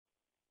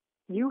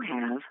You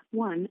have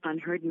one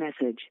unheard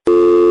message.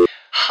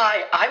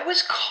 Hi, I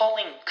was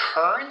calling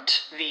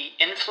Current, the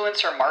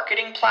influencer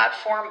marketing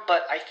platform,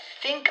 but I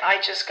think I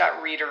just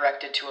got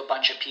redirected to a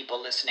bunch of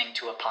people listening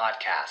to a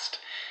podcast.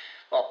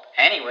 Well,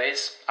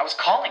 anyways, I was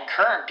calling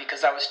Current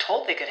because I was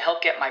told they could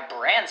help get my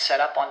brand set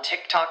up on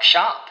TikTok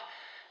Shop,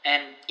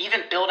 and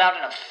even build out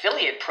an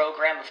affiliate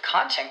program of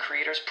content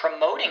creators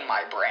promoting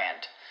my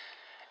brand,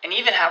 and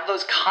even have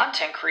those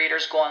content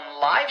creators go on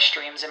live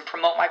streams and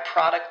promote my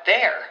product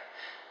there.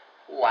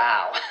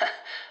 Wow,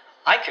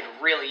 I could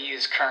really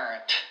use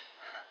Current.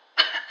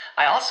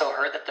 I also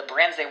heard that the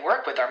brands they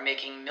work with are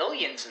making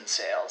millions in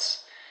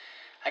sales.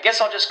 I guess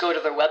I'll just go to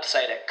their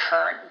website at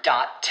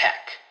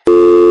current.tech.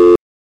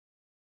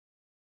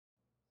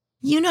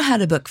 You know how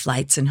to book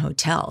flights and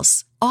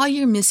hotels. All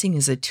you're missing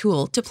is a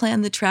tool to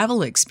plan the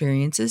travel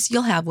experiences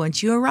you'll have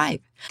once you arrive.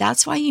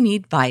 That's why you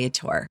need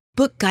Viator.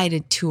 Book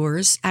guided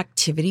tours,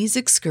 activities,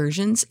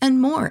 excursions,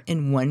 and more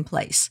in one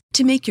place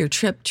to make your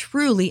trip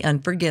truly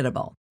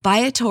unforgettable.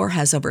 Viator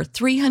has over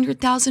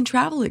 300,000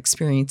 travel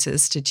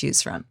experiences to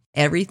choose from.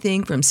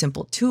 Everything from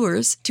simple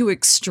tours to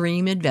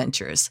extreme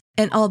adventures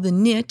and all the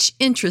niche,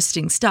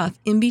 interesting stuff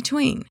in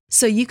between.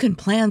 So you can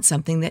plan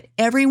something that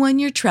everyone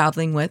you're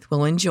traveling with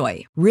will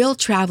enjoy. Real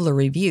traveler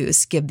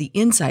reviews give the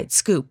inside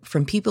scoop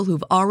from people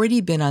who've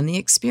already been on the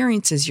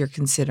experiences you're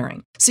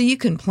considering. So you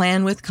can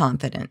plan with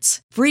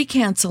confidence. Free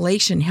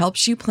cancellation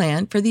helps you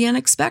plan for the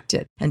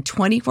unexpected. And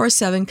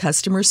 24/7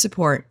 customer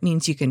support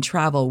means you can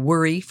travel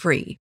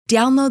worry-free.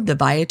 Download the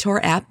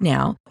Viator app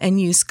now and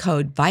use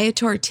code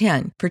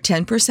Viator10 for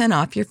 10%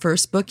 off your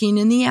first booking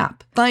in the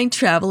app. Find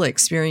travel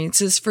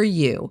experiences for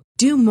you.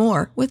 Do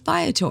more with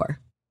Viator.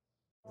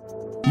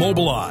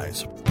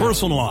 Mobilize,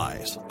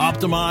 personalize,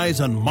 optimize,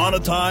 and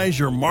monetize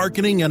your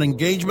marketing and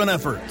engagement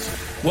efforts.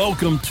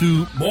 Welcome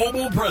to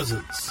Mobile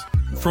Presence.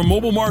 From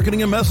mobile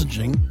marketing and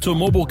messaging to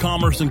mobile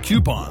commerce and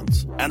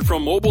coupons, and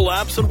from mobile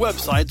apps and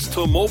websites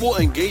to mobile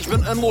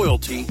engagement and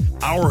loyalty,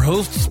 our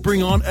hosts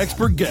bring on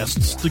expert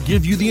guests to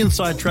give you the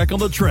inside track on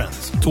the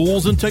trends,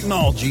 tools, and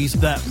technologies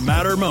that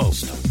matter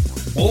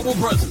most. Mobile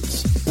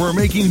Presence, where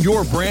making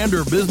your brand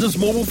or business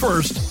mobile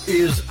first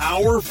is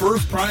our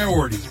first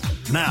priority.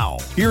 Now,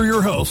 here are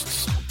your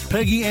hosts,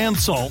 Peggy Ann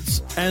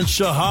Saltz and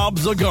Shahab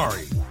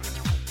Zagari.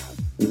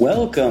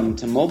 Welcome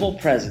to Mobile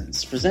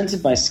Presence,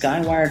 presented by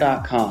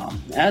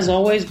Skywire.com. As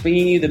always,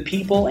 bringing you the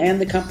people and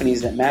the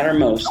companies that matter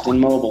most in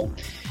mobile.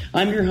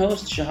 I'm your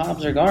host, Shahab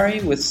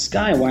Zagari, with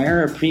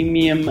Skywire, a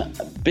premium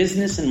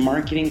business and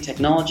marketing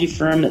technology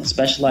firm that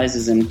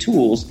specializes in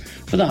tools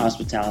for the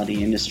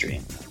hospitality industry.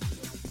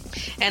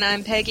 And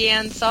I'm Peggy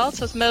Ann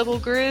Saltz with Mobile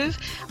Groove,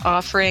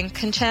 offering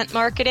content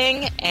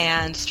marketing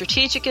and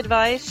strategic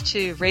advice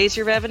to raise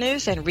your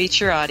revenues and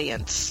reach your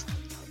audience.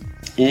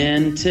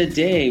 And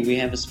today we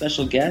have a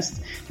special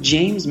guest,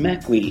 James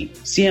Meckley,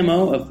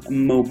 CMO of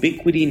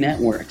Mobiquity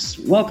Networks.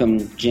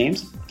 Welcome,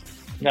 James.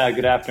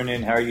 Good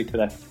afternoon. How are you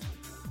today?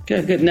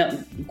 Good. Now,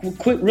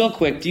 real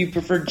quick, do you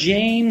prefer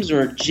James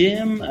or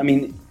Jim? I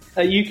mean,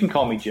 you can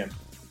call me Jim.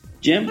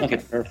 Jim? Okay,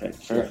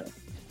 perfect. So,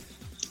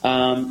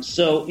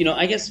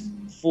 I guess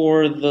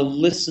for the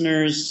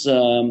listeners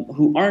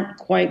who aren't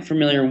quite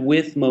familiar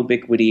with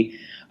Mobiquity,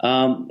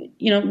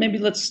 maybe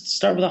let's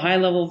start with a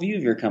high-level view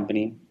of your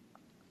company.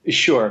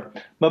 Sure.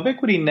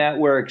 Mobiquity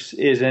Networks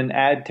is an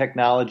ad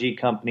technology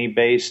company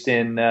based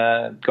in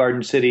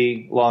Garden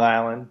City, Long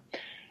Island.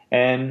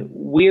 And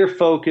we're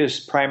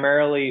focused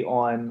primarily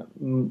on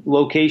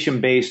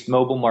location-based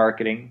mobile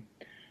marketing.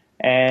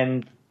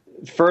 And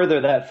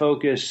further, that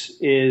focus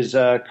is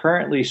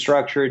currently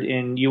structured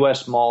in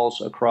U.S.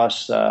 malls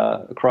across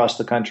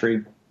the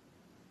country.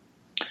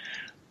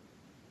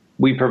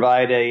 We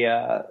provide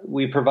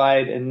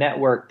a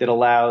network that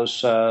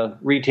allows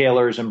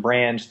retailers and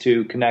brands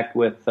to connect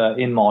with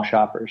in-mall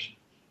shoppers.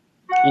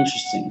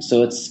 Interesting.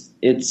 So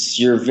it's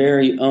your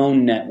very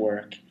own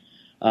network,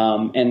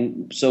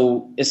 and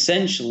so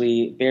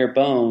essentially, bare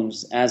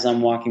bones, as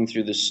I'm walking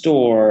through the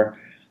store,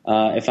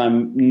 if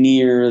I'm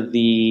near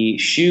the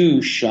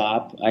shoe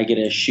shop, I get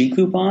a shoe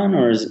coupon,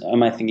 or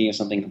am I thinking of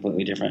something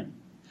completely different?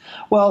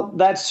 Well,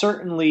 that's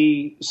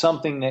certainly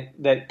something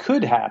that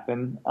could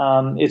happen.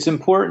 It's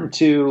important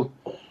to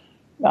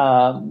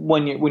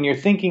when you're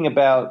thinking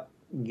about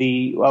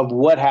of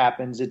what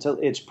happens.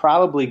 It's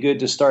probably good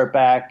to start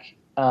back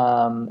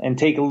and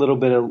take a little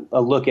bit of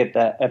a look at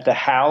the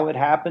how it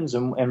happens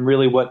and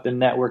really what the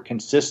network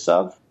consists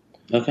of.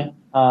 Okay.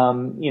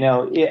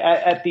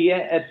 At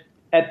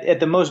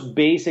the most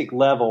basic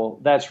level,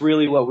 that's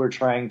really what we're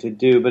trying to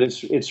do. But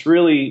it's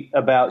really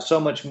about so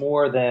much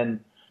more than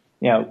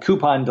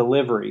coupon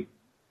delivery.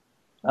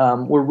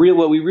 What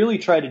we really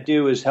try to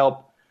do is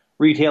help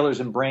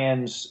retailers and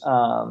brands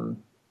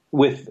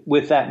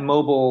with that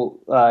mobile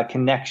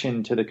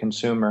connection to the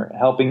consumer,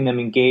 helping them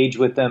engage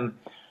with them,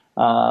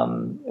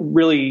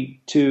 really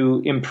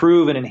to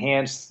improve and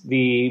enhance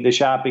the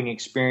shopping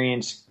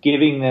experience,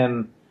 giving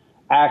them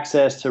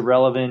access to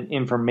relevant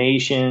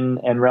information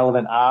and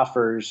relevant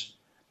offers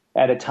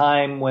at a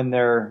time when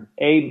they're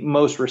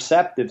most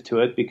receptive to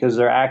it because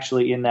they're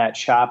actually in that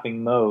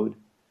shopping mode.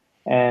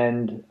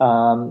 and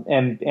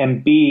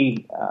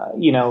B,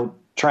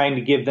 trying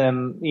to give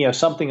them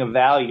something of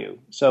value.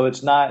 So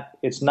it's not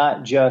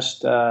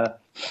just about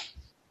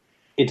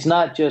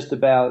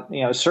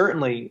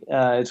certainly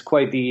it's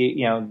quite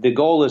the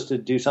goal is to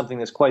do something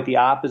that's quite the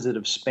opposite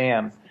of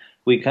spam.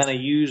 We kind of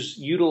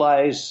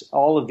utilize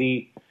all of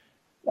the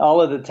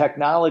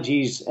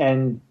technologies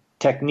and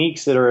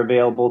techniques that are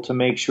available to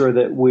make sure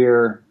that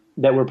we're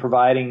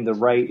providing the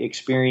right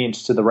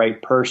experience to the right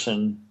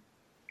person,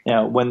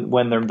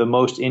 when they're the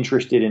most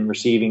interested in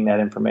receiving that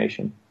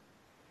information.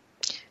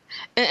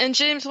 And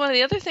James, one of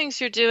the other things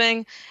you're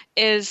doing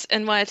is,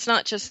 and why it's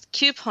not just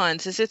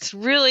coupons, is it's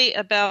really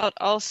about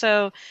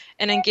also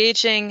an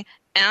engaging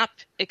app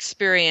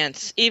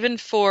experience, even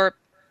for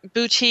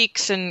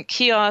boutiques and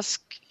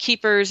kiosk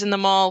keepers in the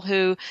mall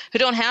who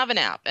don't have an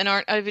app and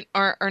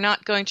are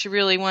not going to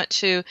really want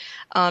to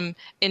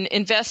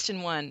invest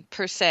in one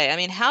per se. I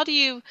mean,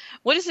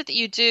 what is it that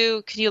you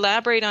do? Can you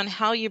elaborate on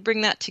how you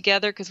bring that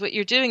together? Because what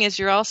you're doing is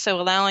you're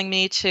also allowing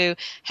me to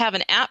have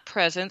an app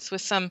presence with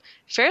some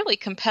fairly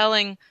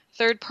compelling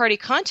third-party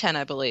content,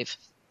 I believe.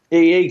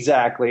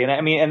 Exactly.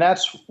 And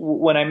that's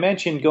when I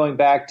mentioned going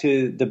back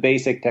to the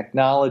basic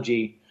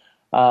technology.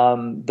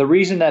 The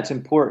reason that's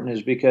important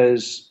is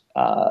because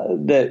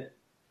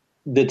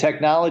the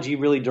technology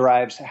really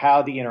derives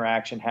how the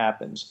interaction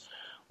happens.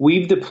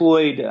 We've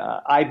deployed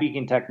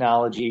iBeacon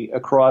technology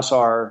across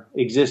our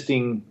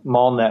existing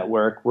mall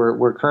network.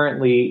 We're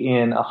currently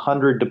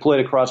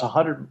deployed across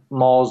 100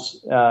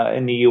 malls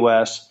in the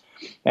U.S.,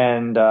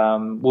 and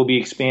we'll be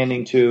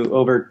expanding to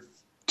over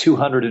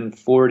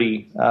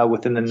 240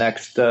 within the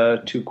next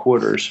 2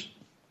 quarters.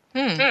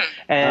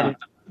 And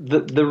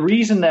the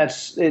reason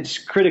it's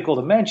critical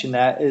to mention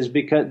that is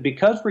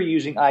because we're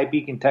using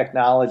iBeacon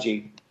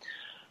technology.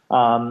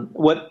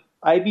 What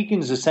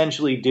iBeacons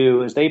essentially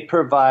do is they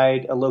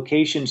provide a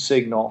location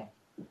signal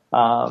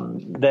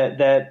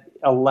that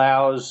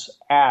allows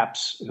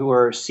apps who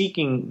are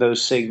seeking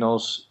those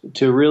signals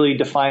to really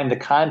define the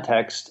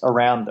context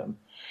around them.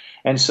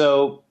 And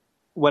so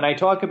when I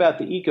talk about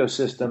the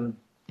ecosystem,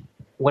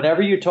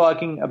 whenever you're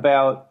talking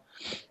about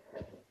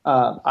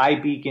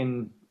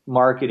iBeacon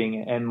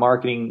marketing and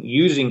marketing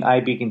using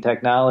iBeacon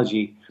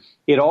technology,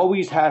 it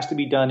always has to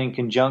be done in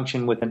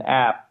conjunction with an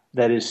app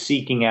that is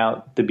seeking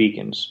out the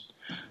beacons.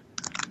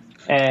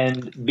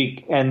 And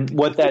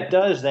what that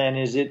does then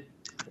is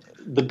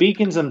the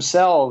beacons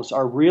themselves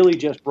are really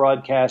just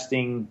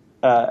broadcasting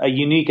a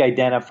unique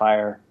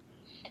identifier.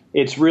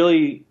 It's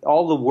really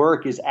all the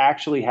work is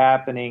actually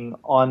happening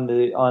on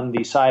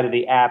the side of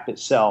the app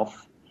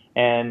itself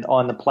and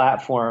on the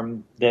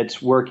platform that's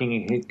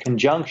working in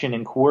conjunction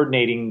and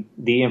coordinating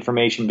the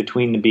information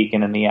between the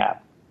beacon and the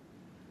app.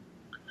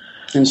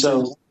 And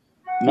so,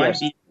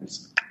 yes.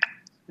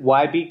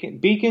 Why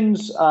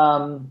beacons?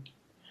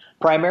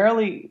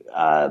 Primarily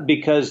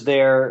because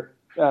they're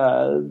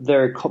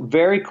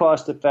very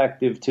cost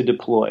effective to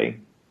deploy.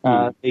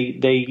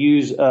 They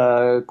use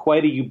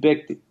quite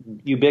a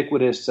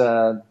ubiquitous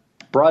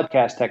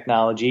broadcast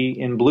technology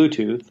in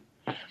Bluetooth.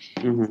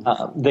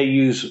 Mm-hmm. They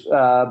use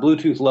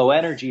Bluetooth Low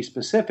Energy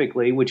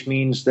specifically, which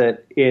means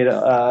that it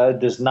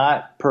does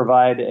not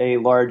provide a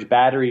large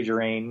battery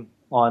drain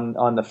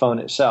on the phone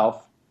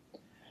itself.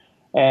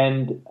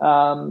 And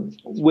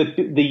with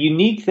the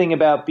unique thing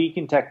about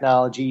beacon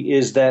technology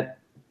is that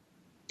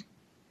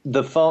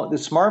the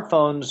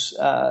smartphones,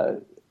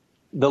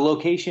 the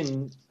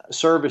location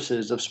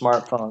services of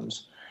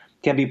smartphones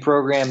can be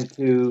programmed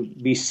to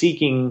be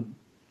seeking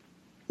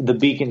the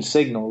beacon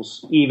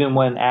signals even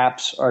when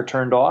apps are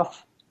turned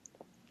off,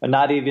 and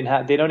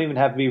they don't even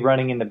have to be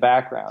running in the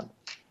background.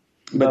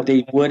 But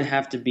they would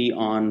have to be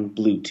on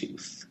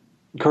Bluetooth.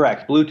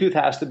 Correct. Bluetooth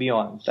has to be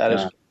on. That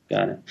is.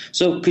 Got it.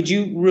 So could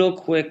you real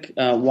quick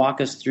walk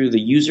us through the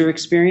user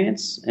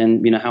experience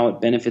and how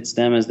it benefits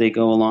them as they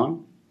go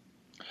along?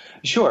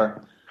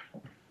 Sure.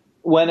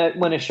 When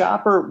a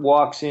shopper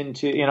walks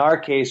in our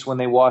case, when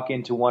they walk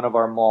into one of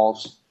our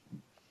malls,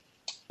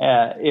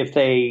 if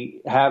they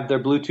have their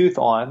Bluetooth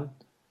on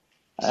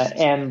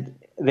and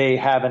they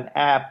have an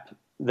app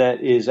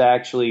that is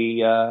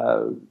actually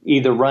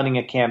either running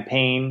a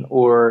campaign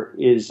or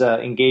is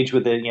engaged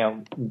with it,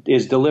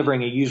 is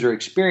delivering a user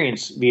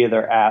experience via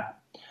their app,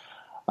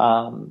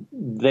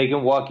 they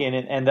can walk in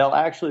and they'll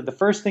actually, the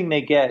first thing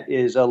they get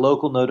is a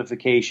local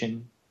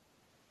notification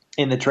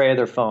in the tray of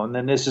their phone.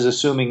 And this is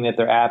assuming that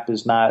their app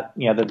is not,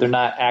 that they're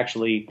not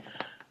actually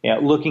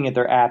looking at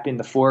their app in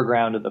the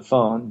foreground of the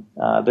phone.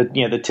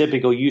 The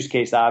typical use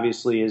case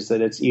obviously is that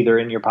it's either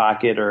in your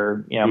pocket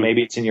or,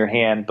 maybe it's in your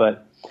hand.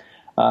 But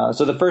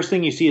so the first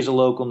thing you see is a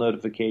local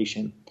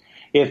notification.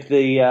 If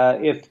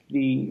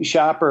the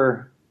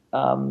shopper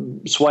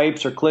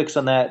swipes or clicks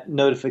on that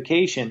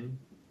notification,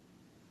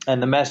 and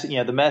the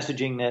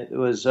messaging that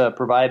was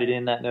provided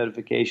in that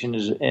notification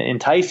is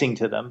enticing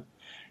to them,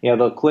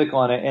 they'll click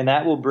on it, and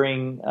that will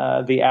bring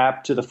the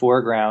app to the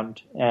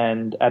foreground.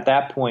 And at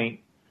that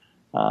point,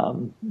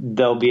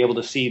 they'll be able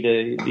to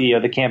see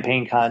the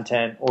campaign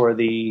content or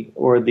the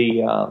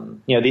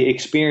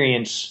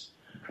experience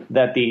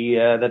that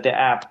the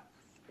app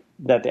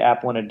the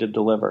app wanted to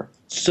deliver.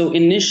 So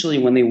initially,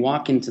 when they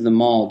walk into the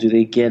mall, do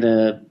they get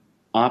a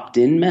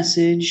opt-in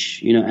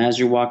message? As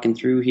you're walking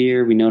through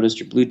here, we noticed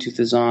your Bluetooth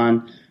is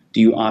on. Do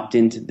you opt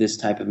into this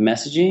type of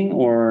messaging,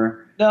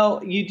 or?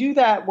 No, you do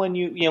that when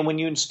when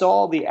you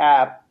install the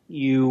app.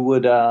 You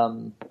would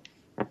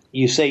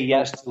you say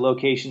yes to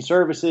location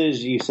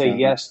services. You say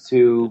yes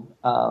to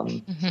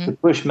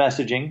push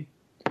messaging,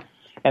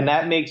 and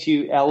that makes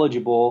you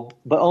eligible,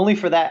 but only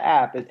for that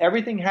app.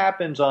 Everything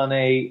happens on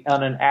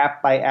an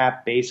app by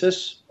app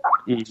basis.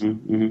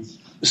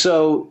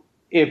 So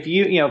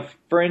if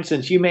for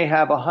instance, you may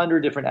have 100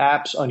 different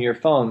apps on your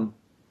phone,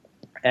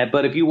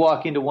 but if you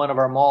walk into one of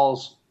our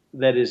malls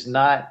that is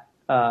not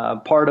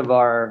part of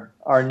our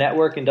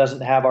network and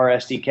doesn't have our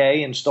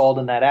SDK installed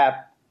in that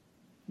app,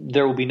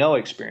 there will be no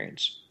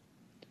experience.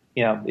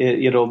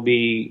 It'll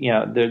be,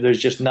 there's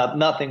just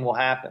nothing will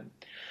happen.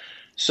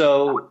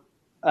 So,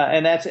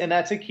 and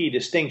that's a key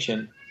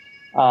distinction.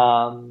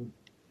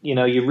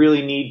 You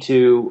really need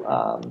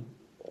to,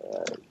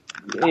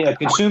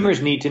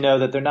 consumers need to know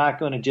that they're not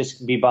going to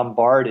just be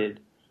bombarded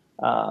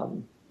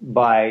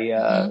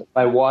by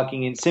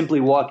simply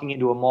walking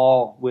into a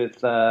mall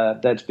with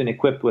that's been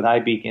equipped with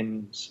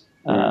iBeacons,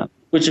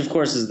 which of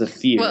course is the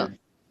fear. Well,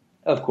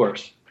 of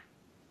course.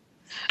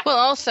 Well,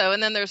 also,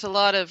 and then there's a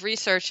lot of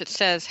research that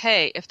says,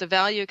 hey, if the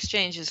value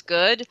exchange is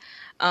good,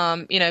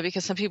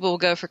 because some people will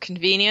go for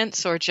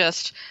convenience or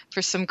just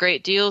for some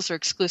great deals or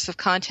exclusive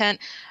content,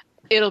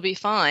 it'll be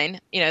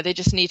fine. They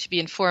just need to be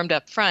informed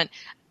up front.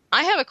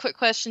 I have a quick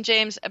question,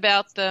 James,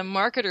 about the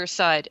marketer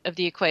side of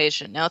the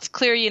equation. Now, it's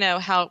clear,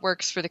 how it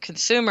works for the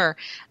consumer,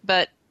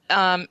 but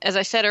as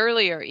I said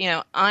earlier,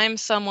 I'm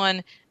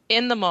someone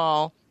in the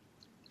mall.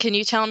 Can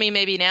you tell me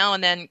maybe now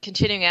and then,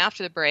 continuing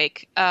after the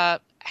break,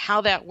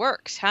 how that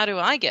works? How do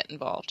I get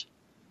involved?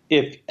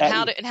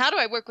 How do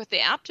I work with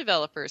the app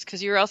developers?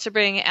 Because you're also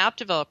bringing app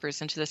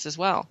developers into this as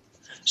well.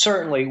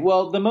 Certainly.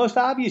 Well, the most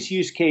obvious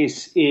use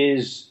case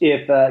is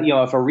if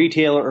a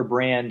retailer or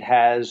brand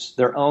has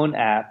their own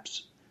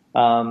apps.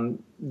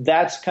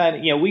 That's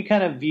kind of we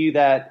kind of view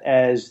that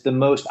as the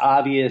most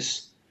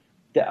obvious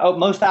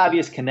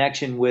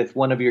connection with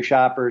one of your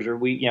shoppers, or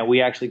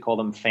we actually call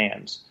them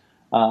fans.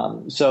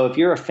 So if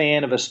you're a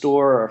fan of a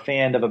store or a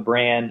fan of a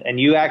brand and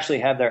you actually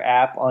have their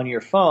app on your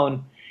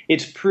phone,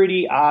 it's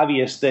pretty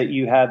obvious that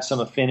you have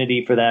some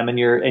affinity for them and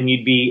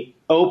you'd be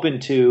open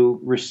to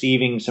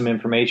receiving some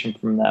information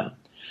from them.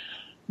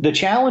 The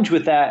challenge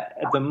with that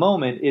at the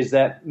moment is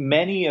that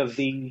many of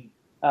the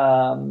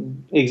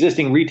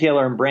existing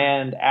retailer and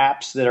brand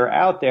apps that are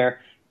out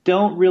there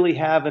don't really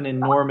have an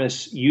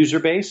enormous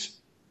user base.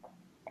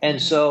 And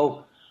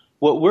so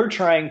what we're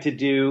trying to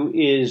do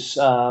is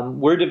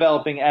we're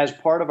developing, as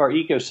part of our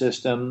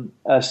ecosystem,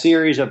 a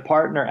series of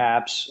partner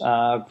apps,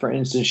 for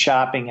instance,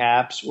 shopping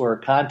apps or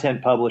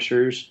content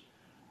publishers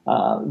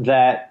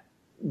that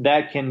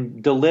can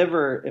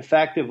deliver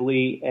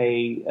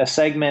effectively a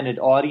segmented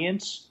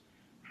audience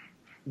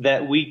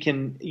that we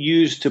can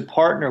use to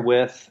partner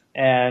with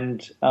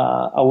and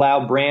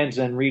allow brands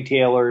and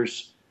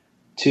retailers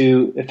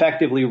to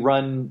effectively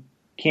run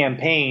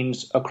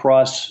campaigns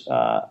across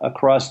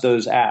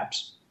those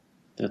apps.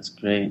 That's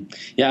great.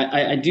 Yeah,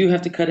 I do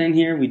have to cut in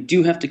here. We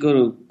do have to go to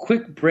a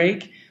quick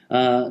break.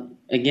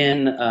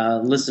 Again,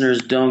 listeners,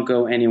 don't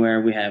go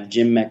anywhere. We have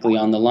Jim Meckley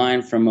on the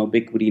line from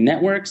Ubiquity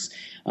Networks.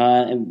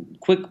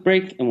 Quick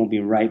break, and we'll be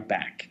right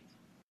back.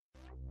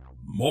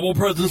 Mobile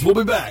Presence will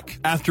be back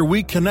after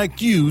we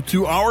connect you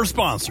to our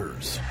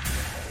sponsors.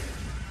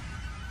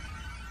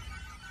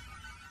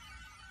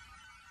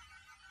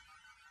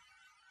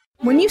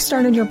 When you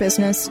started your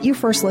business, you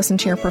first listened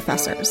to your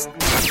professors.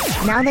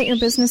 Now that your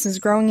business is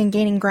growing and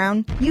gaining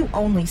ground, you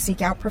only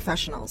seek out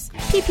professionals.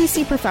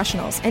 PPC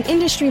Professionals, an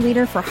industry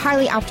leader for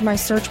highly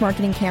optimized search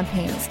marketing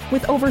campaigns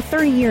with over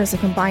 30 years of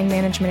combined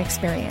management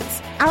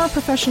experience. Our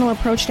professional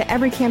approach to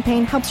every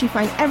campaign helps you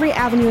find every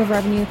avenue of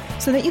revenue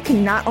so that you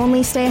can not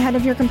only stay ahead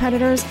of your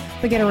competitors,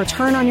 but get a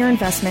return on your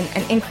investment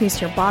and increase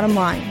your bottom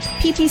line.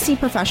 PPC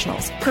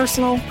Professionals,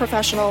 personal,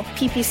 professional,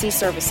 PPC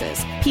services.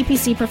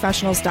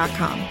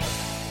 ppcprofessionals.com.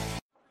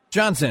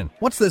 Johnson,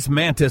 what's this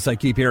Mantis I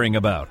keep hearing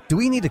about? Do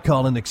we need to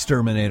call an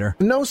exterminator?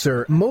 No,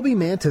 sir. Moby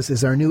Mantis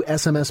is our new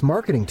SMS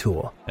marketing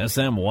tool.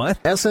 SM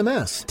what?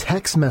 SMS,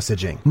 text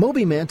messaging.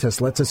 Moby Mantis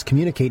lets us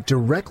communicate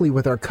directly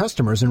with our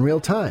customers in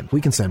real time.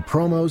 We can send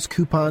promos,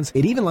 coupons.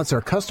 It even lets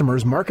our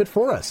customers market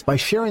for us by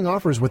sharing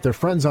offers with their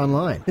friends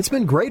online. It's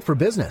been great for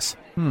business.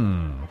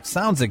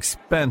 Sounds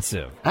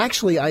expensive.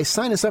 Actually, I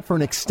signed us up for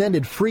an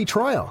extended free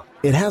trial.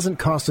 It hasn't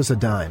cost us a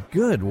dime.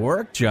 Good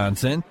work,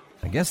 Johnson.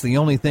 I guess the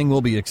only thing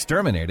we'll be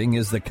exterminating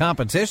is the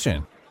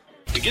competition.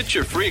 To get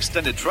your free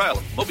extended trial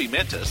of Moby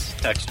Mantis,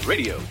 text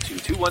radio to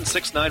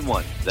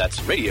 21691.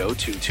 That's radio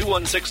to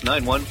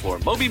 21691 for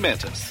Moby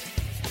Mantis.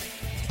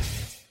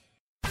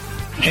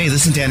 Hey,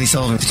 this is Danny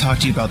Sullivan to talk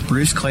to you about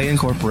Bruce Clay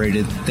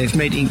Incorporated. They've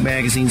made Inc.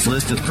 magazine's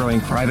list of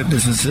growing private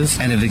businesses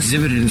and have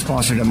exhibited and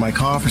sponsored at my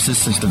conferences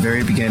since the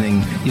very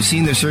beginning. You've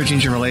seen their search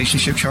engine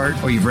relationship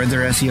chart, or you've read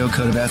their SEO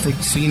code of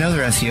ethics, so you know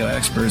they're SEO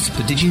experts.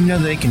 But did you know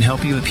they can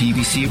help you with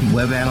PPC,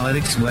 web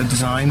analytics, web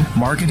design,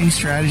 marketing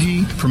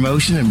strategy,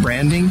 promotion, and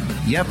branding?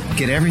 Yep,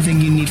 get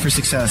everything you need for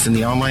success in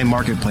the online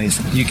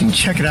marketplace. You can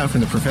check it out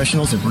from the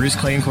professionals at Bruce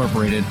Clay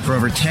Incorporated. For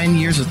over 10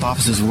 years with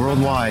offices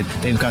worldwide,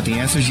 they've got the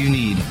answers you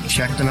need.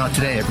 Check them out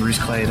today at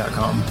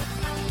bruceclay.com.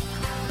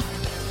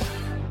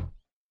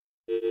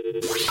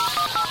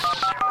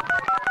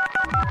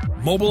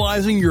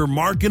 Mobilizing your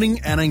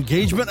marketing and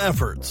engagement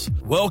efforts.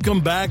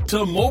 Welcome back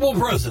to Mobile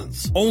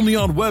Presence, only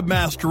on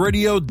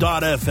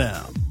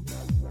webmasterradio.fm.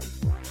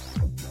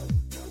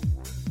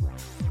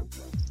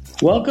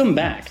 Welcome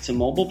back to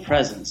Mobile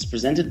Presence,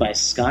 presented by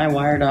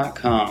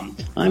Skywire.com.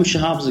 I'm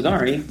Shahab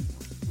Zagari.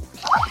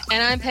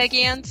 And I'm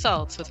Peggy Ann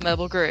Saltz with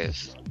Mobile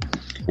Groove.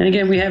 And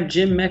again, we have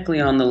Jim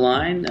Meckley on the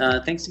line.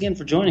 Thanks again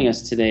for joining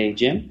us today,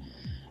 Jim.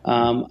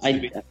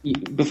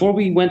 Before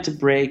we went to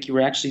break, you were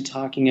actually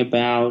talking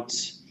about,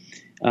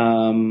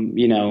 partnering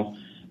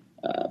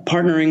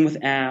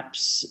with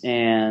apps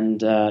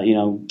and,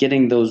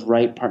 getting those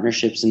right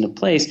partnerships into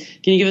place.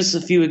 Can you give us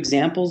a few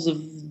examples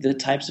of the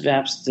types of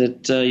apps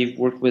that you've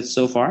worked with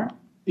so far?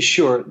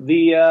 Sure.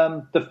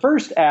 The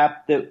first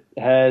app that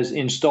has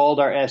installed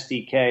our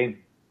SDK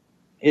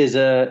is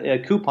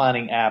a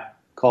couponing app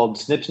called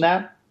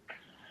SnipSnap.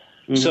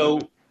 Mm-hmm. So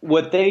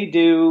what they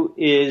do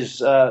is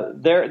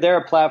they're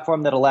a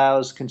platform that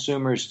allows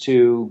consumers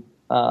to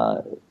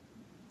quote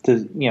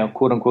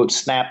unquote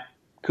snap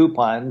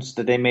coupons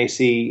that they may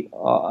see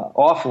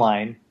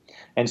offline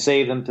and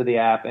save them to the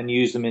app and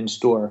use them in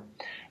store.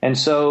 And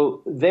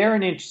so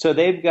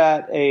they've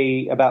got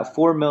about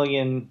 4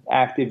 million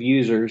active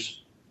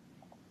users,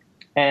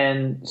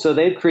 and so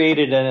they've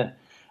created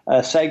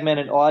a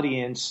segmented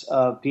audience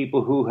of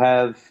people who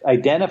have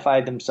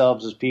identified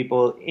themselves as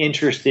people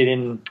interested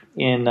in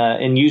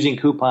using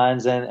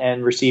coupons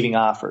and receiving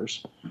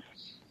offers.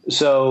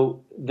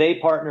 So they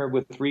partner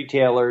with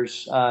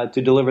retailers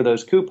to deliver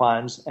those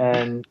coupons,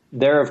 and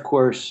they're of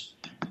course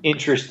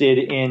interested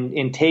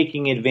in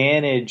taking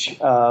advantage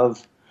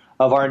of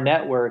our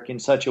network in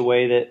such a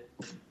way that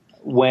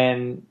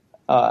when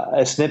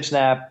a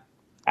SnipSnap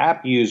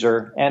app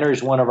user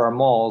enters one of our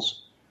malls,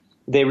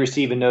 they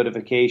receive a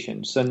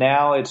notification. So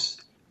now it's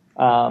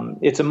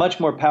a much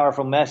more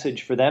powerful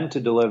message for them to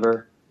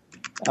deliver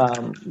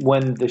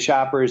when the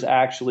shopper is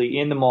actually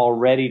in the mall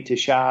ready to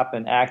shop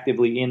and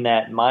actively in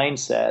that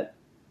mindset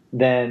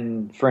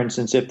than, for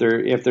instance, if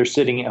they're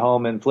sitting at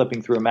home and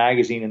flipping through a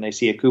magazine and they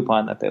see a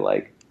coupon that they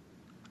like.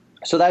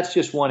 So that's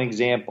just one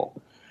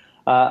example.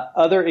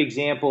 Other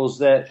examples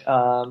that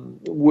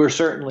we're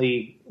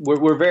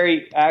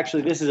very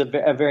this is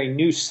a very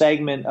new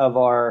segment of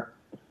our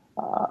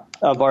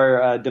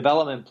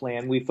development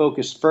plan. We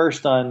focused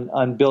first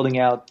on building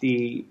out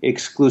the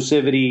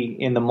exclusivity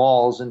in the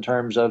malls in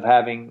terms of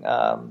having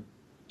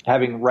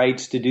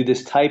rights to do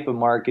this type of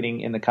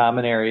marketing in the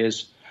common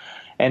areas,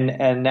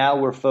 and now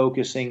we're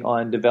focusing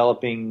on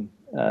developing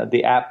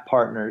the app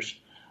partners.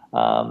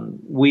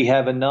 We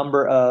have a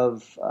number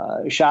of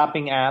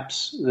shopping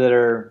apps that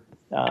are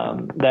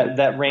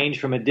that range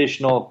from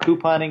additional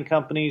couponing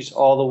companies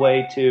all the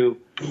way to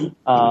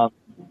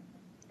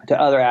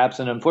other apps,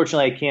 and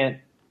unfortunately, I can't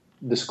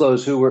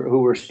disclose who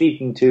we're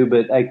speaking to,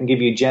 but I can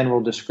give you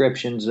general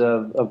descriptions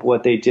of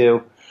what they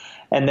do.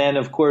 And then,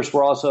 of course,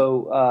 we're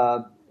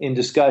also in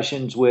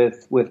discussions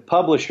with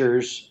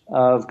publishers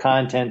of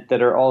content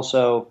that are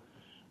also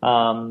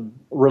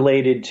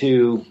related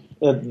to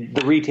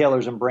the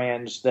retailers and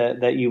brands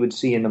that you would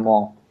see in the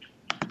mall.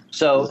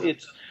 So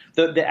it's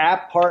the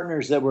app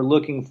partners that we're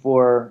looking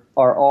for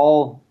are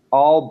all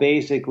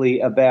basically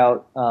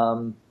about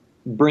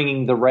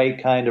bringing the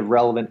right kind of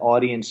relevant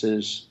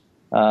audiences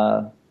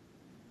to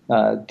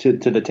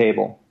the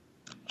table,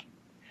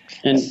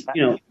 and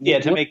to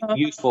make it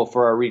useful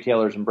for our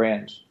retailers and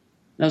brands.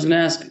 I was going to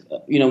ask,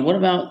 what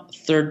about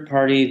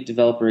third-party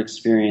developer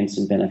experience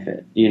and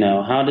benefit?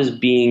 How does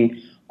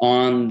being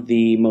on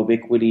the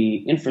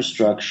Mobiquity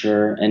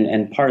infrastructure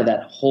and part of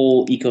that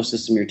whole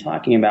ecosystem you're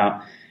talking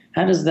about,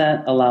 how does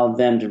that allow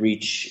them to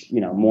reach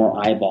more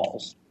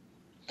eyeballs?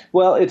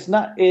 Well, it's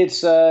not.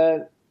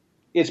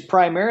 It's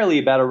primarily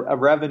about a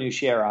revenue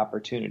share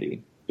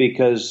opportunity,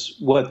 because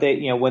what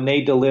they when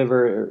they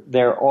deliver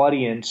their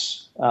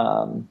audience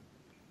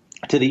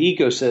to the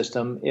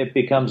ecosystem, it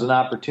becomes an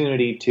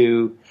opportunity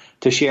to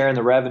share in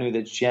the revenue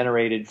that's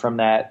generated from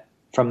that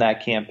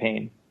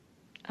campaign.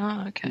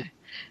 Oh, okay.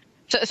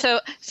 So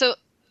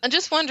I'm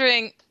just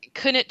wondering,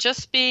 couldn't it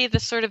just be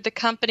the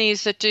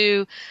companies that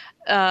do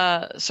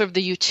sort of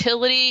the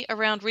utility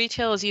around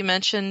retail, as you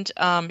mentioned,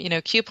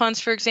 coupons,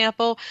 for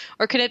example,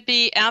 or could it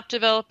be app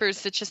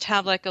developers that just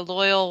have like a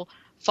loyal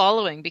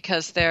following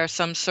because they're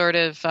some sort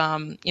of,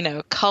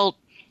 cult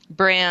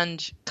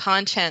brand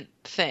content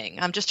thing?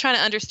 I'm just trying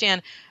to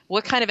understand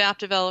what kind of app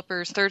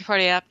developers,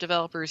 third-party app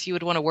developers you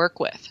would want to work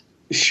with.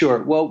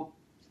 Sure. Well,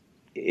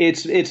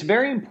 it's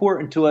very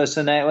important to us,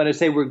 and when I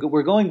say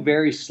we're going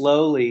very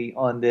slowly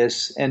on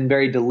this and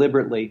very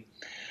deliberately,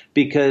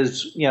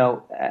 because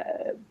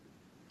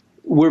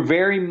we're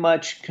very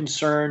much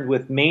concerned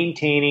with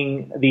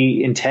maintaining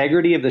the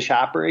integrity of the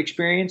shopper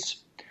experience.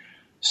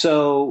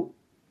 So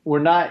we're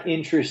not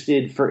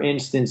interested, for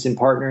instance, in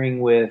partnering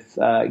with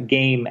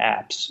game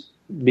apps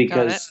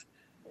because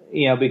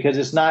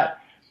it's not.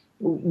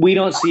 We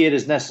don't see it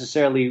as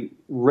necessarily,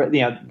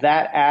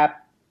 that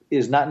app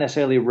is not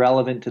necessarily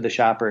relevant to the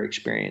shopper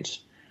experience.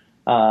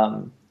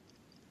 So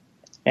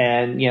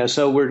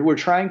we're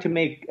trying to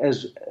make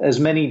as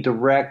many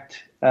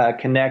direct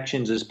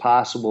connections as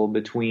possible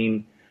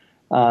between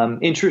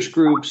interest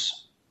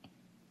groups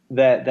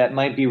that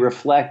might be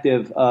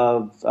reflective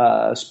of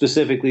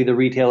specifically the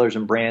retailers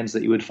and brands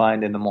that you would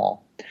find in the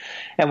mall.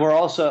 And we're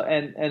also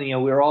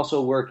we're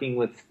also working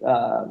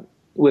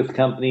with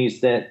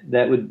companies that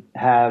would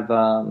have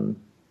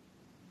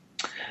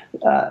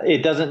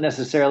it doesn't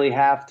necessarily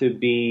have to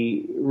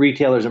be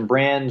retailers and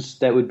brands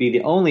that would be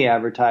the only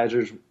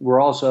advertisers. We're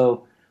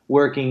also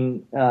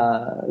working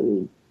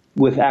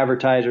with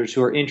advertisers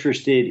who are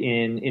interested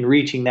in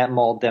reaching that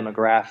mall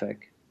demographic,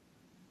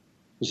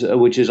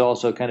 which is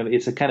also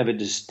it's a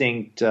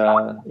distinct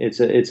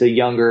it's a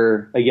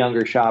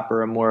younger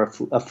shopper, a more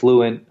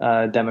affluent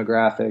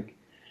demographic,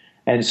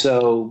 and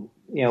so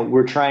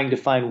we're trying to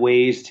find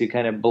ways to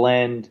kind of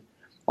blend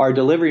our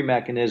delivery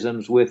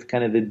mechanisms with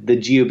kind of the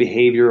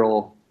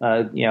geo-behavioral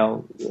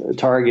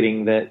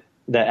targeting that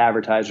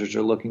advertisers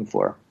are looking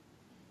for.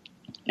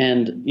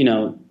 And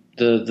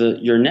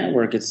your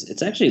network,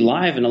 it's actually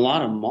live in a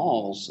lot of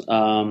malls.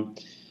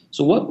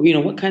 So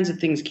what kinds of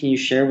things can you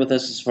share with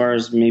us as far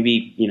as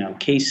maybe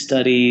case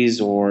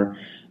studies or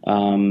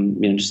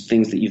just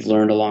things that you've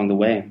learned along the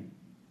way?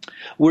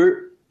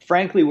 We're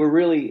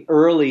really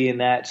early in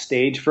that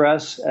stage for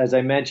us. As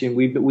I mentioned,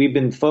 we've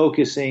been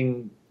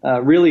focusing.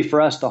 Really,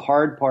 for us, the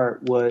hard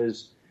part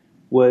was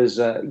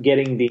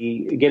getting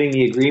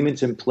the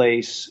agreements in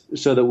place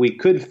so that we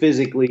could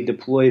physically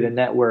deploy the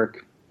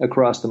network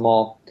across the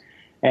mall.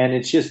 And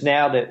it's just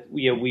now that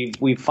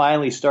we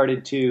finally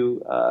started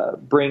to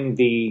bring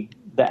the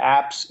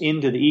apps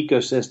into the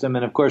ecosystem.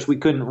 And of course, we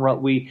couldn't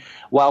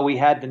while we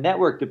had the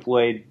network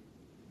deployed,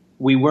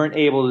 we weren't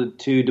able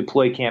to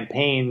deploy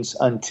campaigns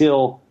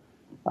until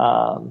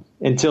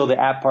the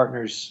app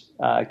partners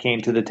came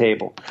to the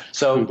table.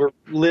 So we're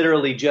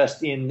literally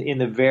just in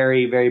the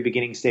very, very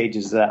beginning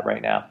stages of that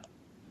right now.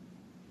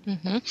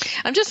 Mm-hmm.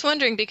 I'm just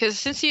wondering, because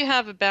since you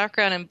have a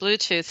background in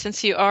Bluetooth,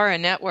 since you are a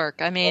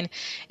network,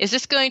 is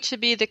this going to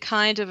be the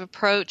kind of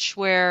approach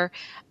where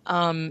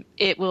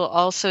it will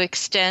also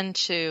extend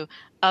to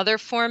other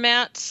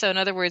formats? So in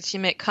other words, you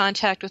make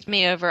contact with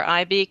me over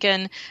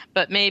iBeacon,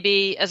 but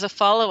maybe as a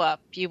follow-up,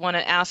 you want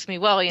to ask me,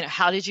 well,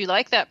 how did you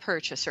like that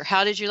purchase, or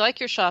how did you like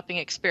your shopping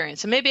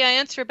experience? And maybe I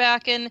answer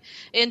back in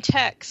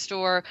text,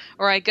 or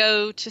I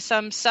go to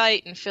some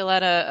site and fill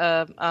out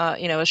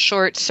a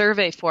short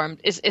survey form.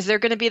 Is there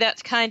going to be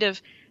that kind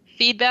of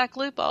feedback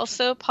loop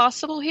also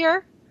possible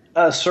here?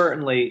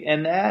 Certainly,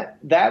 and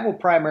that will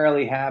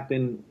primarily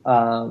happen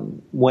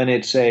when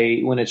it's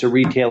a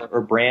retailer or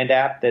brand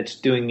app that's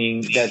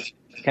that's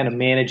kind of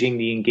managing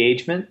the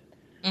engagement.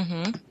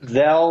 Mm-hmm.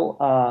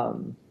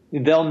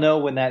 They'll know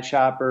when that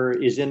shopper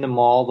is in the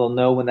mall. They'll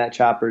know when that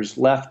shopper's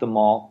left the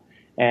mall,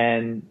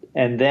 and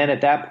then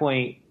at that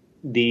point,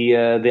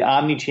 the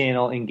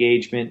omni-channel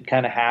engagement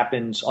kind of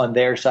happens on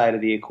their side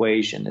of the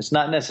equation. It's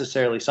not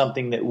necessarily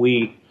something that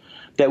we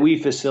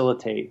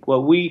facilitate.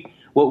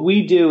 What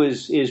we do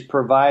is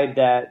provide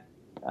that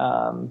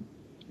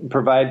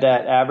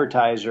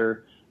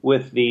advertiser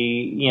with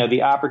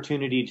the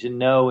opportunity to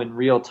know in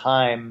real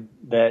time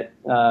that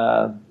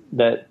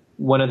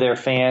one of their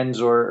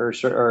fans or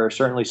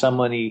certainly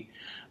somebody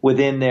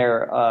within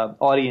their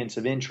audience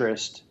of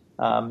interest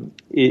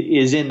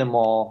is in the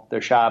mall.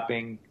 They're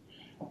shopping,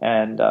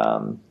 and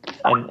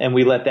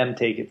we let them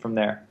take it from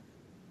there.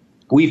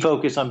 We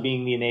focus on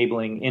being the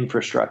enabling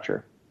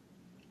infrastructure.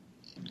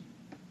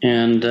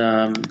 And,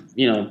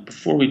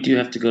 before we do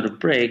have to go to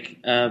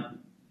break,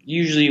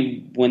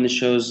 usually when the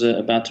show's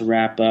about to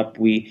wrap up,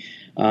 we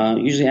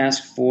usually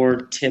ask for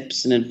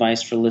tips and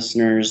advice for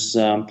listeners.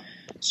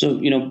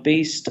 So,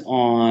 based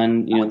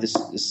on,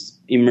 this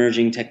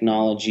emerging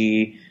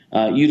technology,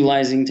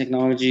 utilizing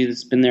technology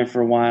that's been there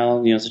for a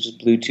while, such as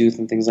Bluetooth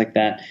and things like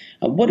that,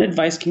 what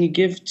advice can you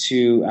give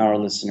to our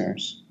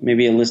listeners?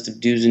 Maybe a list of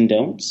do's and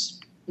don'ts?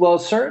 Well,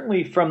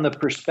 certainly from the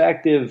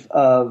perspective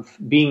of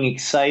being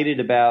excited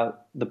about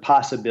the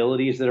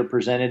possibilities that are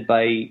presented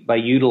by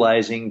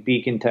utilizing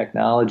Beacon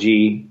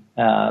technology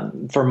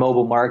for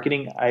mobile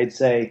marketing, I'd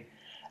say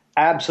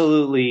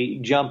absolutely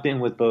jump in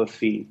with both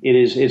feet.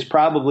 It's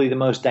probably the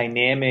most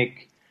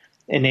dynamic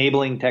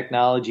enabling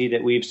technology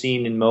that we've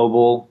seen in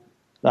mobile,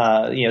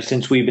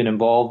 since we've been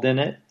involved in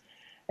it,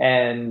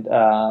 and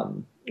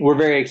we're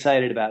very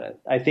excited about it.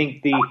 I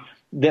think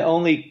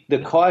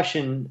the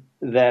caution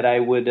that I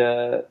would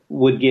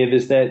give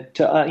is that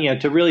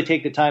to really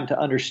take the time to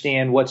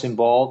understand what's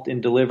involved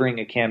in delivering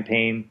a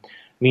campaign,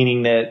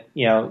 meaning that,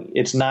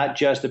 it's not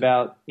just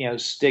about,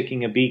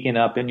 sticking a beacon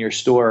up in your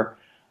store.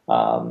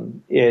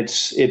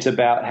 It's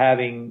about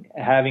having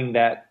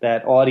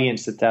that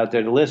audience that's out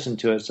there to listen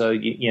to it. So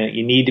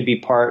you need to be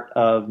part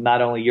of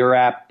not only your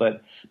app,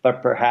 but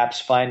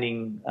perhaps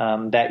finding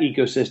that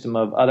ecosystem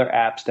of other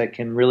apps that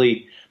can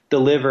really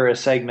deliver a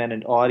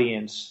segmented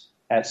audience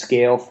at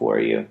scale for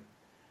you.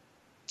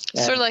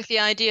 Sort of like the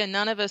idea,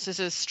 none of us is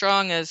as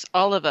strong as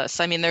all of us.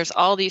 I mean, there's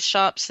all these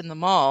shops in the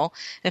mall.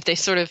 If they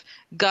sort of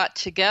got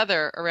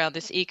together around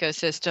this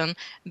ecosystem,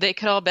 they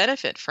could all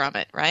benefit from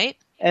it, right?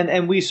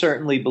 And we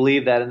certainly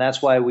believe that, and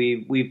that's why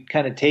we've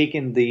kind of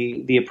taken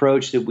the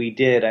approach that we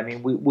did. I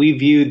mean, we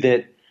viewed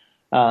that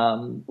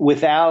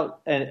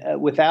without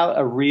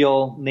a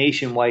real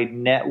nationwide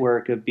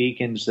network of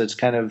beacons that's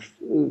kind of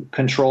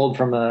controlled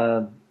from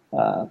a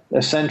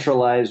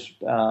centralized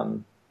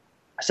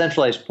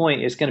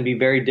point, it's going to be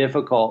very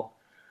difficult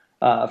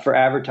for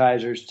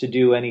advertisers to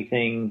do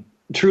anything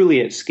truly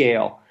at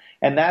scale.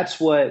 And that's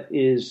what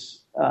is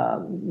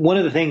one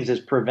of the things that's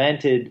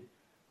prevented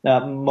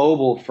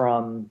mobile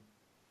from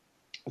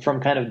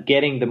kind of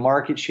getting the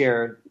market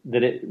share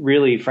that it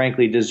really,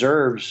 frankly,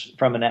 deserves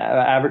from an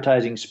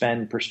advertising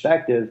spend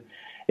perspective,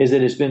 is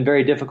that it's been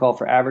very difficult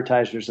for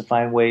advertisers to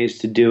find ways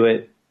to do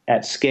it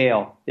at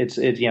scale. It's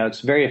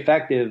very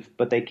effective,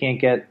 but they can't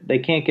get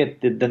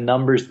the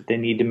numbers that they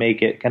need to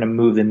make it kind of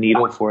move the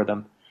needle for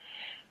them.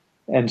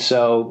 And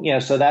so,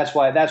 so that's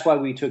why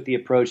we took the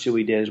approach that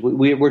we did. Is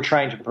we're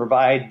trying to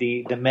provide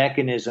the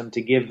mechanism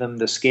to give them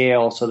the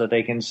scale so that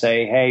they can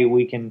say, hey,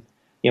 we can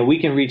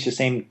reach the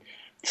same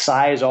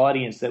size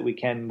audience that we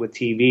can with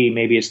TV.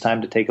 Maybe it's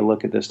time to take a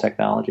look at this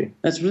technology.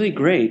 That's really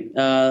great.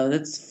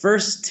 That's the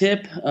first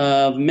tip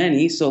of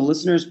many. So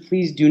listeners,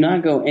 please do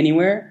not go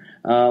anywhere.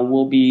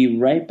 We'll be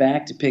right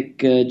back to pick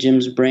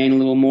Jim's brain a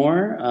little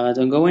more.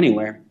 Don't go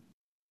anywhere.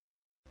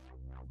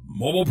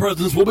 Mobile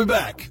Presence will be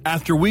back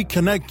after we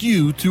connect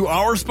you to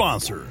our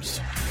sponsors.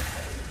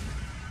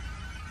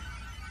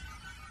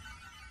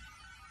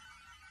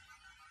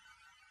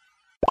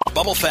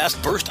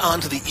 BubbleFast burst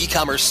onto the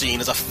e-commerce scene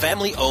as a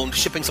family-owned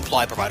shipping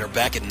supply provider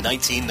back in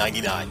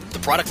 1999. The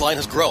product line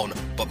has grown,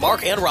 but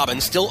Mark and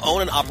Robin still own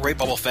and operate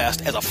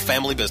BubbleFast as a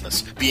family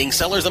business. Being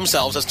sellers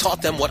themselves has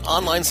taught them what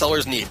online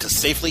sellers need to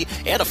safely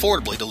and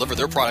affordably deliver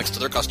their products to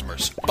their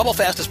customers.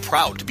 BubbleFast is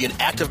proud to be an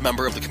active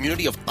member of the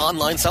community of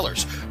online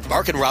sellers.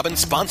 Mark and Robin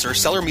sponsor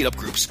seller meetup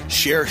groups,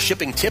 share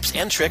shipping tips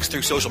and tricks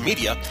through social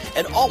media,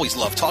 and always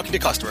love talking to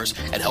customers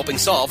and helping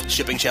solve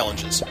shipping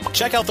challenges.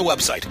 Check out the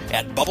website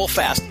at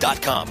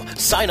bubblefast.com.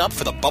 Sign up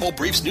for the Bubble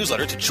Briefs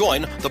newsletter to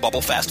join the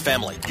BubbleFast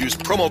family. Use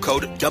promo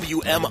code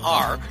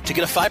WMR to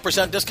get a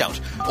 5%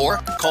 discount, or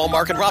call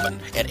Mark and Robin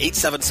at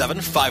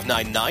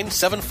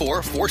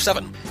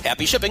 877-599-7447.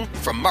 Happy shipping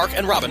from Mark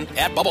and Robin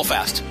at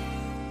BubbleFast.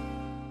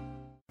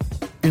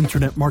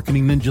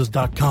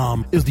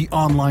 InternetMarketingNinjas.com is the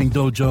online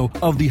dojo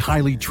of the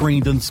highly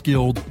trained and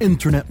skilled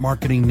Internet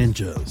Marketing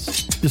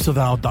Ninjas.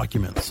 Disavow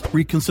documents,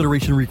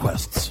 reconsideration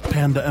requests,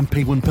 Panda and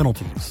Penguin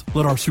penalties.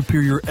 Let our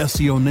superior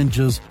SEO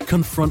ninjas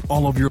confront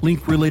all of your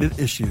link-related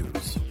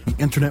issues. The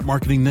Internet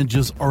Marketing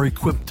Ninjas are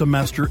equipped to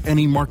master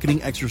any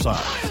marketing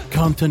exercise,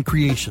 content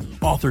creation,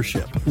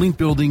 authorship, link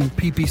building,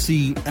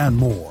 PPC, and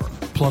more.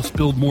 Plus,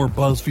 build more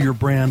buzz for your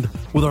brand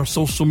with our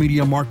social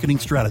media marketing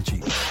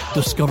strategy.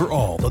 Discover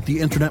all that the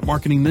Internet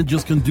Marketing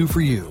Ninjas can do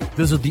for you.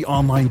 Visit the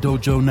online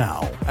dojo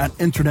now at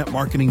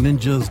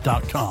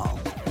InternetMarketingNinjas.com.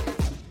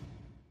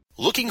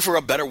 Looking for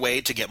a better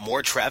way to get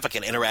more traffic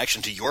and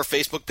interaction to your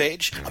Facebook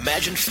page?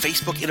 Imagine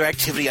Facebook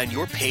interactivity on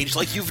your page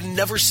like you've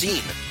never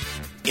seen.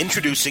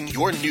 Introducing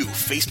your new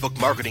Facebook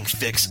marketing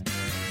fix,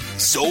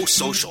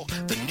 ZoSocial,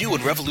 the new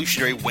and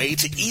revolutionary way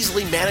to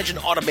easily manage and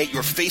automate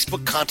your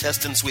Facebook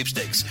contests and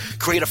sweepstakes.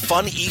 Create a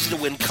fun,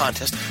 easy-to-win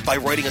contest by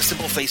writing a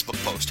simple Facebook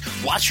post.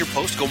 Watch your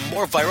post go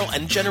more viral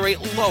and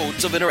generate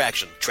loads of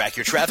interaction. Track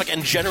your traffic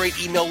and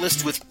generate email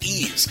lists with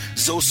ease.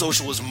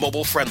 ZoSocial is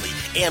mobile-friendly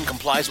and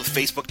complies with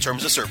Facebook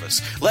Terms of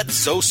Service. Let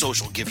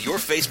ZoSocial give your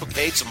Facebook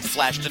page some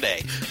flash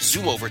today.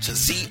 Zoom over to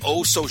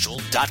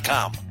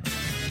ZoSocial.com.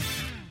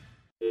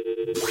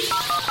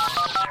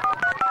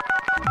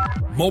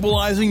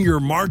 Mobilizing your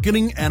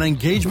marketing and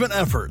engagement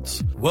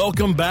efforts.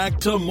 Welcome back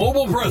to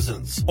Mobile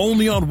Presence,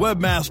 only on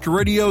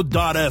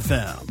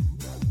webmasterradio.fm.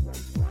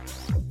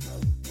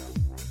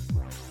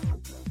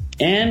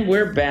 And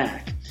we're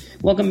back.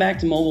 Welcome back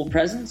to Mobile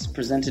Presence,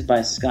 presented by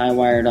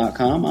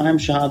Skywire.com. I'm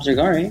Shahab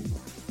Zargari.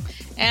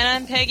 And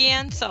I'm Peggy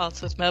Ann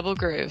Saltz with Mobile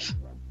Groove.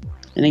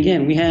 And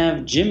again, we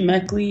have Jim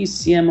Meckley,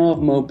 CMO of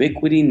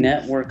Mobiquity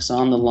Networks,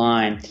 on the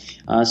line.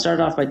 Start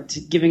off by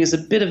giving us a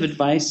bit of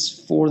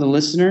advice for the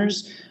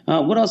listeners.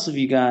 What else have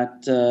you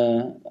got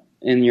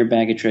in your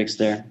bag of tricks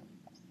there?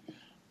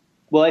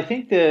 Well, I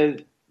think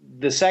the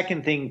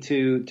second thing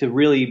to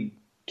really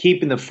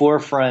keep in the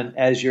forefront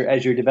as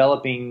you're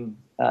developing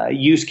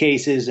use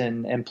cases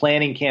and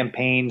planning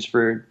campaigns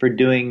for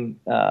doing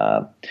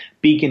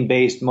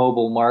beacon-based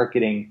mobile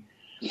marketing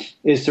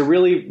is to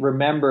really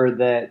remember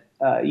that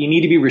you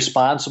need to be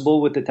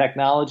responsible with the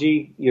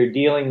technology. You're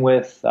dealing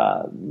with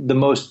the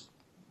most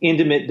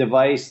intimate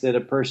device that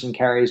a person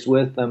carries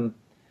with them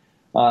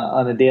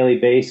on a daily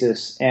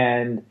basis.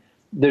 And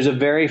there's a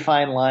very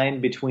fine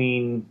line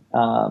between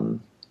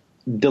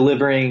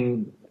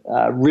delivering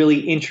really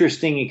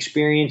interesting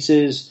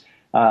experiences,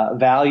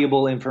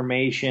 valuable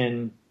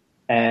information,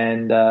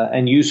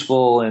 and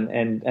useful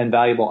and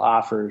valuable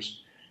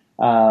offers,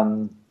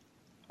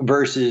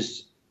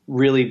 versus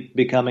really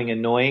becoming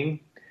annoying.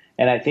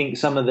 And I think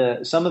some of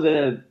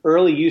the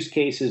early use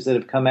cases that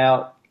have come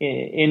out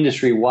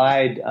industry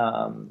wide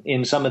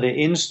in some of the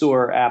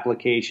in-store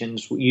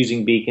applications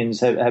using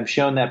beacons have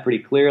shown that pretty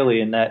clearly,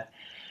 in that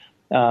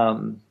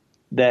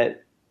the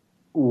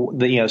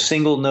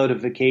single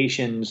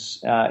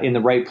notifications in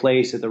the right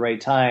place at the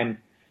right time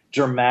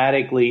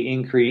dramatically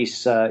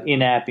increase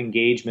in-app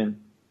engagement,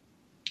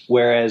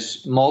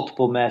 whereas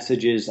multiple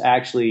messages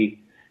actually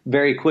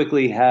very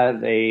quickly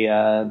have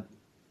a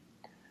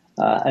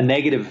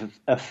negative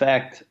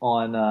effect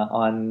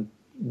on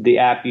the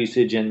app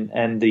usage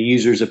and the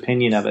user's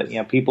opinion of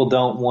it. People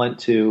don't want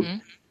to.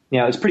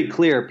 It's pretty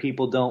clear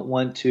people don't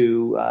want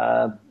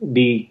to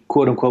be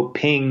quote unquote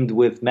pinged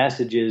with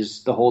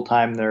messages the whole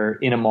time they're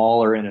in a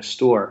mall or in a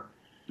store.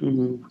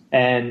 Mm-hmm.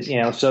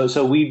 And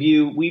so we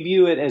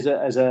view it as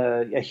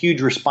a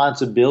huge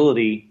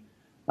responsibility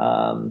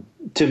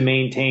to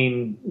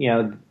maintain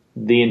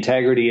the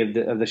integrity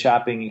of the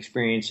shopping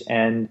experience,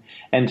 and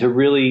to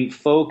really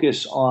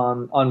focus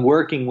on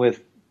working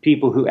with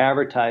people who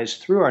advertise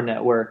through our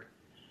network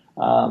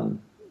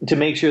to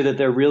make sure that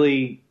they're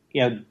really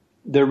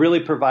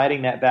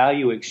providing that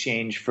value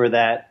exchange for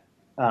that.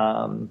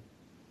 I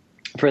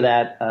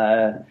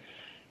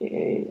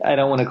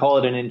don't want to call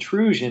it an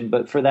intrusion,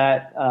 but for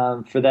that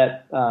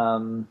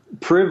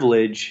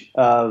privilege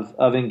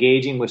of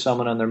engaging with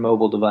someone on their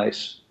mobile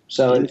device.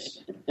 So,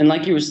 and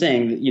like you were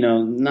saying,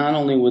 not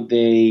only would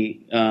they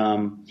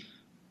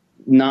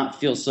not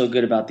feel so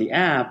good about the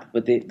app,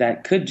 but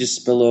that could just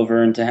spill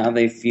over into how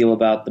they feel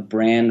about the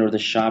brand or the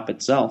shop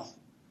itself.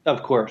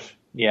 Of course,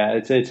 yeah,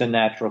 it's a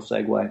natural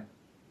segue.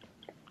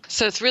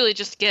 So it's really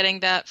just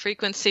getting that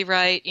frequency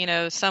right,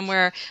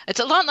 somewhere.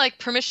 It's a lot like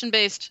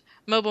permission-based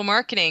mobile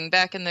marketing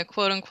back in the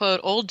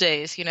quote-unquote old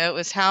days. It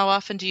was how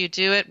often do you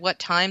do it? What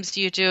times do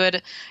you do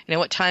it?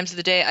 What times of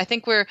the day? I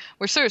think we're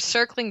sort of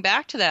circling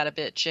back to that a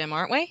bit, Jim,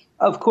 aren't we?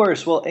 Of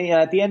course. Well,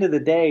 at the end of the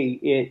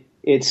day,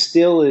 it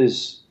still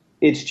is.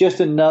 It's just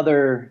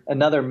another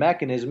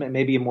mechanism. It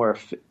may be a more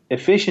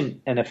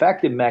efficient and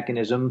effective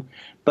mechanism,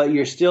 but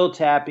you're still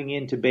tapping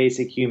into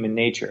basic human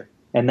nature,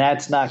 and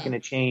that's not going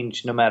to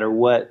change no matter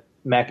what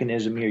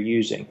mechanism you're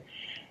using.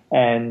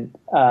 And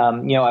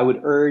I would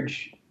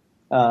urge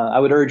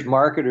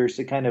marketers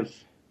to kind of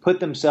put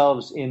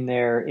themselves in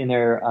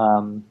their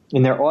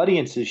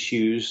audience's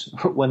shoes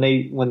when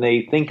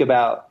they think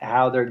about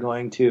how they're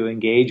going to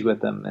engage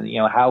with them, and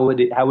how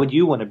would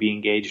you want to be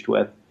engaged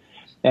with?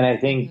 And I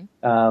think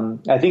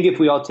if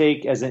we all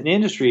as an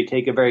industry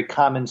take a very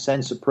common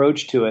sense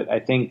approach to it, I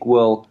think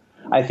we'll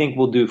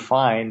do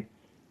fine,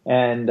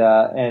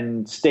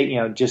 and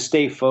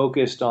stay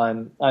focused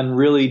on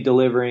really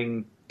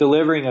delivering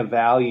a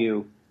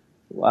value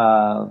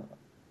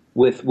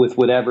with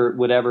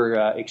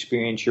whatever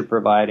experience you're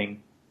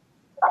providing.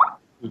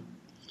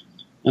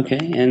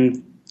 Okay,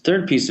 and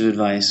third piece of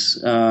advice,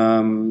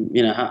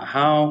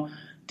 how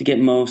to get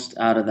most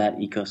out of that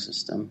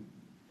ecosystem.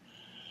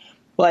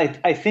 Well,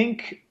 I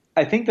think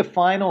the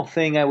final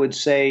thing I would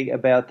say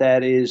about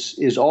that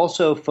is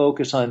also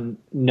focus on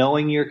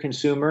knowing your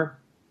consumer,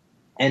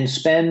 and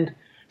spend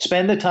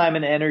the time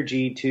and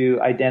energy to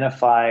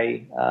identify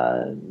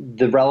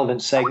the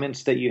relevant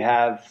segments that you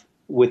have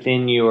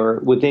within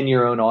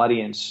your own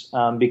audience,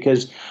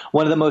 because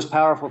one of the most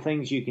powerful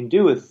things you can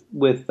do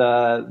with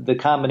the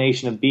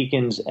combination of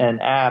beacons and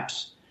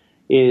apps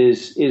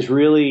is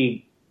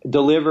really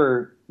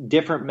deliver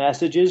different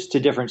messages to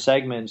different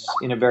segments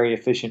in a very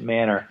efficient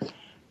manner,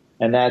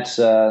 and that's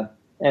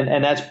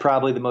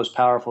probably the most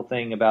powerful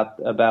thing about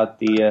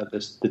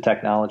the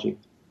technology.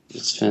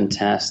 It's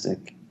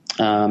fantastic.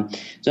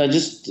 So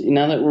just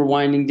now that we're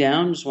winding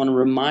down, just want to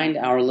remind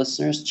our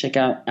listeners, check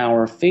out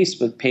our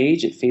Facebook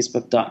page at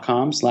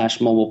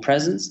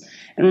facebook.com/mobilepresence.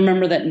 And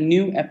remember that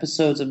new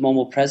episodes of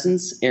Mobile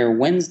Presence air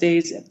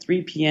Wednesdays at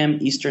 3 p.m.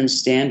 Eastern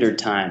Standard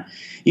Time.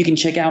 You can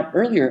check out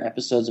earlier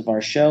episodes of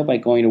our show by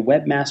going to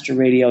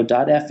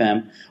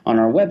webmasterradio.fm on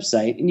our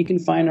website, and you can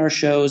find our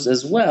shows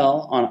as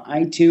well on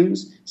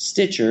iTunes,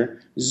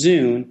 Stitcher,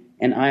 Zune,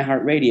 and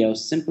iHeartRadio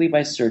simply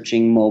by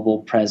searching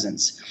Mobile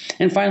Presence.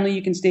 And finally,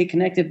 you can stay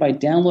connected by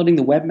downloading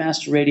the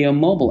Webmaster Radio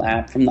mobile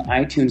app from the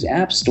iTunes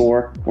App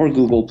Store or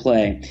Google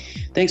Play.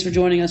 Thanks for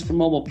joining us for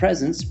Mobile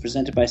Presence,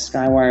 presented by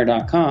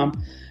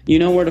Skywire.com. You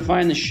know where to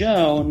find the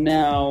show.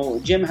 Now,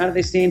 Jim, how do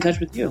they stay in touch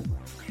with you?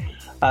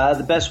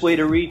 The best way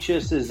to reach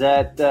us is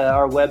at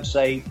our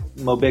website,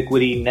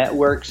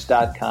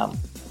 mobiquitynetworks.com.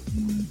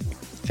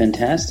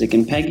 Fantastic.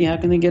 And Peggy, how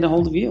can they get a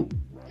hold of you?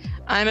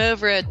 I'm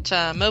over at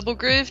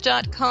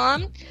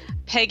mobilegroove.com,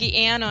 Peggy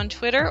Ann on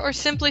Twitter, or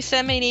simply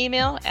send me an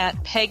email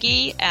at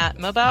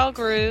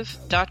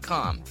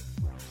peggy@mobilegroove.com.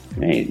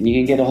 Great. You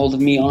can get a hold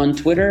of me on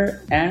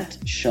Twitter at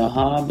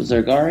Shahab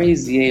Zargari,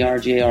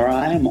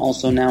 Z-A-R-G-A-R-I. I'm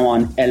also now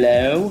on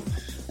Hello,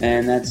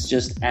 and that's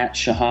just at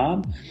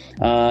Shahab.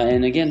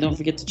 And again, don't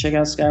forget to check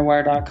out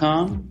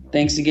Skywire.com.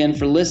 Thanks again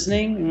for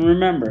listening. And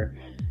remember,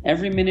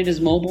 every minute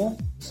is mobile,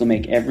 so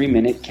make every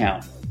minute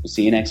count. We'll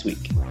see you next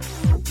week.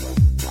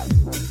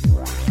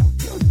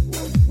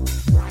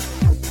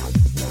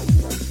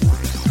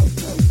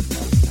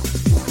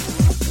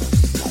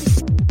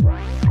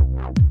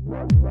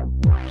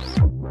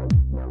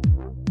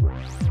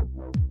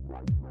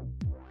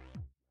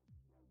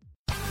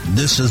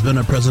 This has been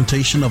a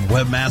presentation of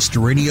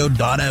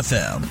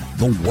WebmasterRadio.fm,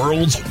 the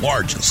world's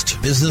largest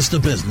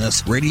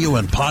business-to-business radio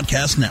and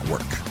podcast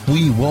network.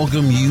 We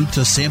welcome you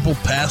to sample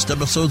past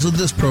episodes of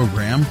this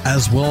program,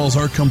 as well as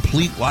our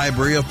complete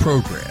library of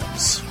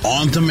programs,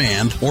 on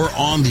demand or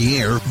on the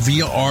air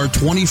via our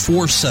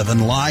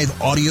 24/7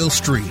 live audio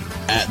stream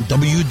at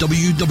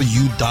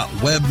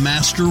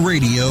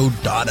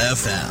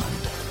www.webmasterradio.fm.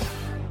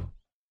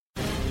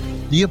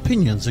 The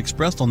opinions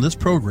expressed on this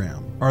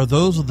program are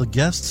those of the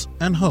guests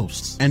and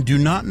hosts and do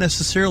not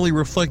necessarily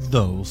reflect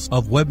those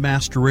of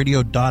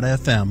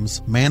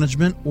WebmasterRadio.fm's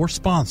management or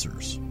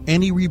sponsors.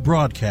 Any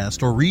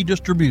rebroadcast or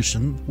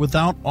redistribution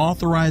without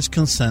authorized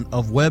consent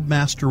of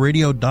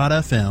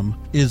WebmasterRadio.fm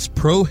is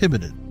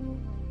prohibited.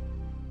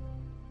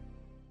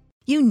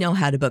 You know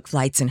how to book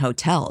flights and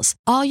hotels.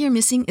 All you're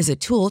missing is a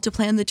tool to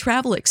plan the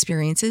travel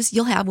experiences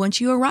you'll have once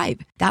you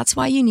arrive. That's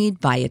why you need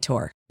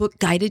Viator. Book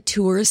guided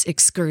tours,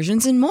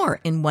 excursions, and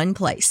more in one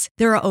place.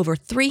 There are over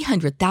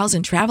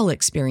 300,000 travel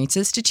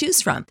experiences to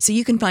choose from, so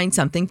you can find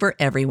something for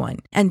everyone.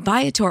 And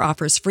Viator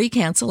offers free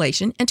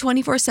cancellation and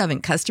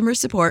 24/7 customer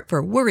support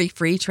for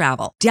worry-free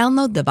travel.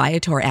 Download the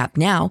Viator app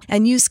now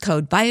and use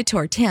code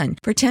Viator10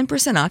 for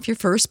 10% off your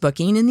first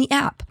booking in the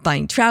app.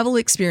 Find travel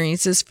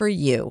experiences for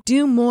you.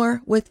 Do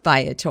more with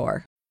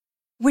Viator.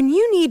 When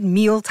you need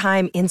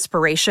mealtime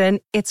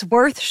inspiration, it's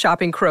worth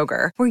shopping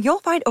Kroger, where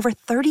you'll find over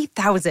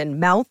 30,000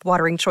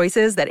 mouth-watering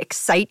choices that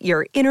excite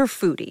your inner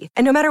foodie.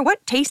 And no matter what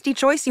tasty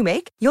choice you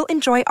make, you'll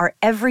enjoy our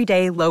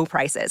everyday low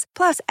prices,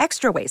 plus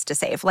extra ways to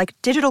save, like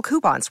digital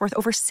coupons worth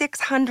over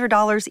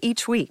 $600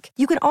 each week.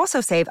 You can also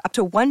save up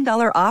to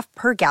 $1 off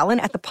per gallon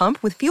at the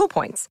pump with fuel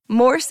points.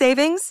 More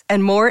savings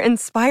and more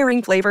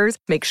inspiring flavors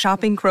make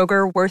shopping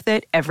Kroger worth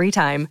it every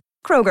time.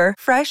 Kroger,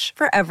 fresh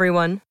for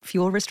everyone.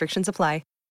 Fuel restrictions apply.